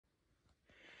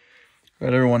All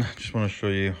right, everyone, just want to show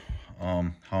you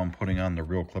how I'm putting on the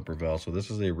real clipper valve. So this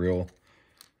is a real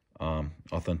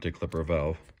authentic clipper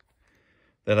valve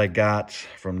that I got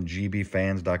from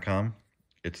gbfans.com.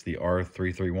 It's the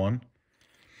R331.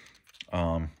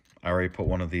 I already put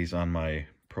one of these on my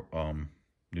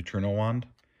neutrino wand,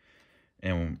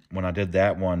 and when I did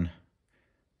that one,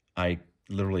 I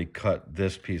literally cut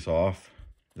this piece off,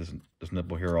 this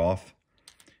nipple here off,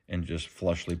 and just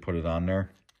flushly put it on there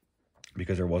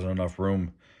because there wasn't enough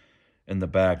room in the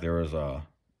back. There was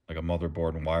like a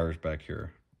motherboard and wires back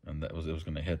here, and it was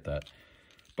going to hit that.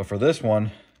 But for this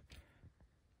one,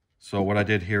 so what I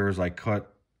did here is I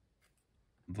cut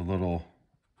the little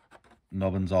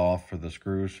nubbins off for the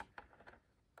screws,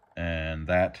 and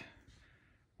that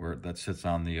sits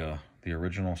on the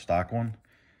original stock one.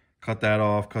 Cut that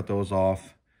off, cut those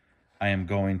off. I am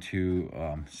going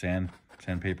to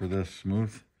sandpaper this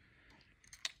smooth.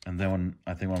 And then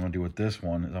I think what I'm going to do with this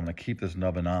one is I'm going to keep this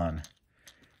nubbin on.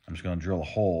 I'm just going to drill a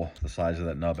hole the size of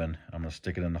that nubbin. I'm going to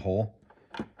stick it in the hole.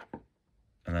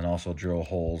 And then also drill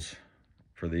holes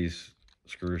for these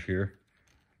screws here.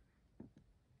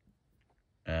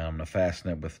 And I'm going to fasten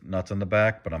it with nuts in the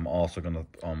back, but I'm also going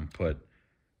to put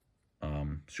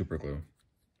super glue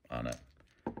on it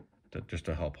just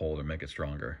to help hold or make it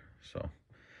stronger. So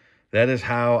that is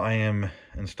how I am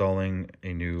installing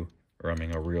a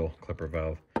real clipper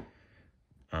valve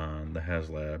on the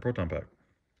Haslab Proton pack.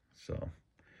 So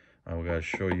I will guys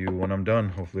show you when I'm done.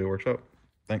 Hopefully it works out.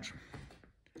 Thanks.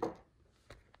 All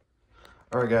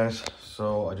right, guys.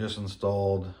 So I just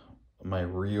installed my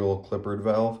real Clippard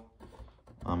valve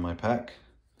on my pack.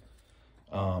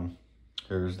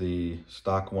 Here's the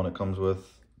stock one it comes with,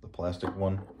 the plastic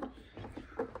one.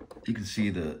 You can see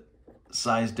the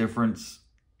size difference.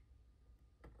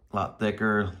 A lot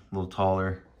thicker, a little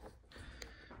taller.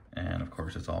 And of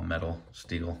course it's all metal,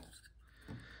 steel.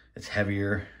 It's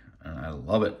heavier and I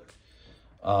love it.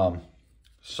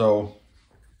 So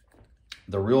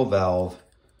the real valve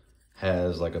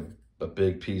has like a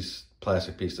big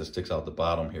plastic piece that sticks out the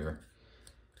bottom here.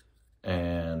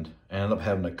 And I ended up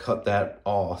having to cut that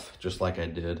off just like I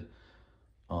did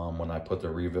when I put the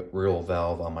real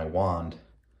valve on my wand,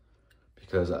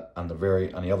 because on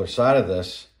the other side of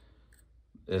this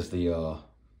is the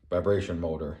vibration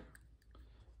motor.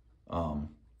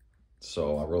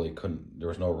 So I really couldn't, there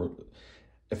was no,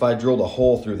 if I drilled a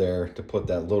hole through there to put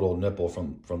that little nipple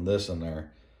from this in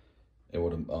there, it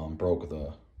would have broke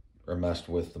or messed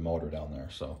with the motor down there.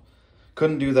 So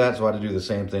couldn't do that. So I had to do the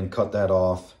same thing, cut that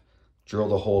off, drill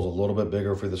the holes a little bit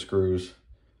bigger for the screws,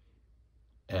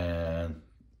 and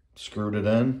screwed it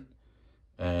in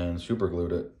and super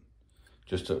glued it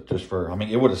I mean,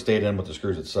 it would have stayed in with the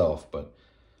screws itself, but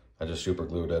I just super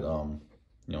glued it,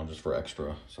 you know, just for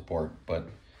extra support. But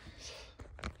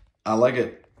I like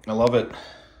it. I love it.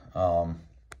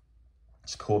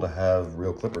 It's cool to have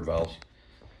real Clippard valves,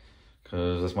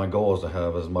 because that's my goal, is to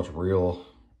have as much real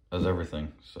as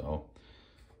everything. So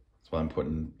that's why I'm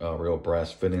putting real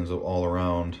brass fittings all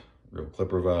around, real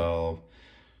Clipper valve,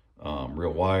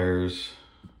 real wires,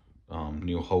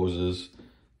 new hoses,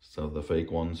 so the fake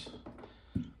ones,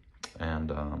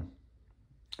 and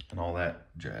all that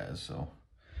jazz. So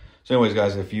anyways,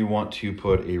 guys, if you want to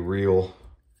put a real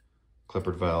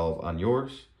Clippard valve on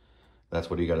yours, that's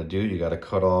what you got to do. You got to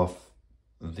cut off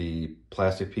the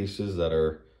plastic pieces that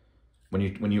are, when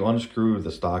you unscrew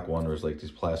the stock one, there's like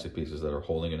these plastic pieces that are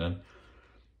holding it in.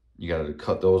 You got to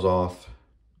cut those off,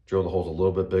 drill the holes a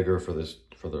little bit bigger for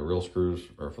the real screws,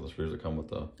 or for the screws that come with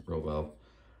the real valve.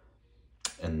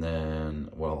 And then,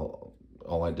 well,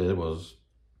 all I did was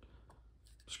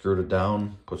screwed it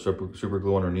down, put super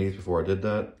glue underneath before I did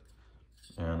that,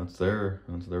 and it's there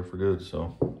for good.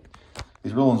 So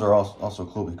these real ones are also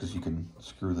cool because you can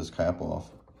screw this cap off.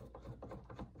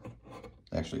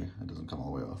 Actually, it doesn't come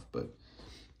all the way off, but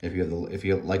if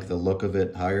you like the look of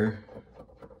it higher,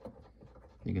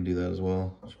 you can do that as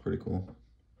well. It's pretty cool.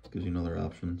 It gives you another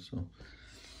option. So, all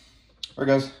right,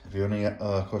 guys, if you have any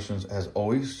questions, as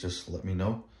always, just let me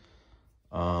know.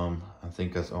 I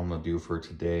think that's all I'm gonna do for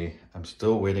today. I'm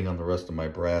still waiting on the rest of my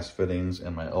brass fittings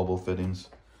and my elbow fittings.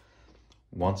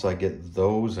 Once I get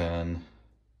those in,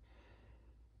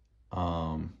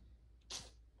 I'll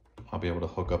be able to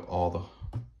hook up all the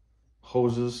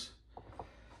hoses.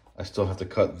 I still have to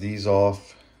cut these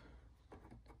off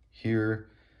here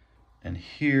and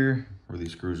here where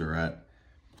these screws are at.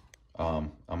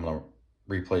 I'm gonna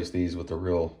replace these with the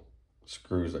real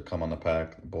screws that come on the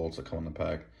pack, the bolts that come on the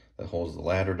pack that holds the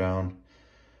ladder down,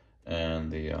 and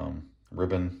the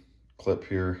ribbon clip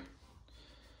here.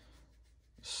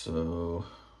 So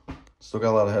still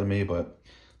got a lot ahead of me, but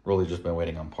really just been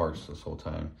waiting on parts this whole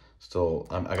time. Still,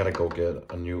 I gotta go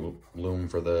get a new loom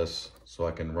for this so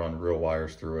I can run real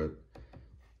wires through it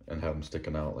and have them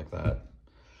sticking out like that.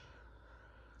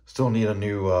 Still need a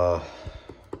new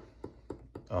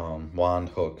wand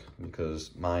hook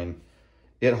because mine,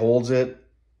 it holds it,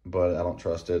 but I don't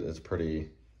trust it. It's pretty,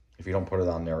 if you don't put it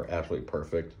on there absolutely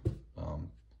perfect,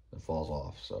 it falls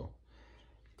off. So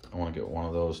I want to get one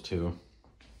of those too.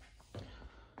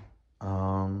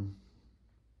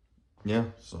 Yeah,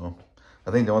 so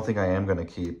I think the only thing I am going to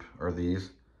keep are these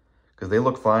because they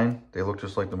look fine. They look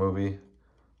just like the movie.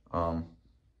 I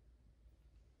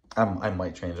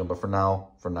might change them, but for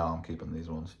now I'm keeping these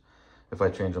ones. If I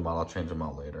change them out, I'll change them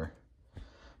out later.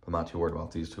 I'm not too worried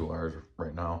about these two wires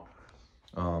right now.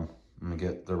 I'm gonna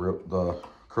get the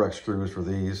correct screws for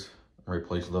these and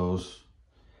replace those.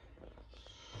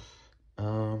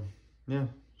 Yeah,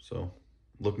 so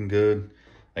looking good.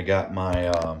 I got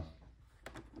my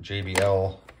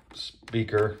JBL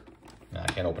speaker. I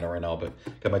can't open it right now, but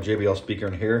got my JBL speaker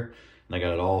in here, and I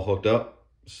got it all hooked up,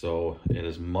 so it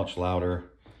is much louder.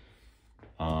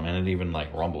 And it even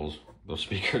like rumbles. The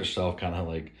speaker itself kind of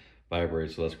like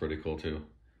vibrates, so that's pretty cool too.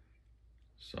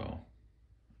 So,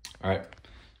 all right.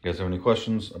 You guys have any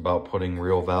questions about putting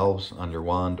real valves on your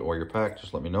wand or your pack,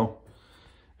 just let me know.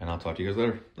 And I'll talk to you guys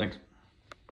later. Thanks.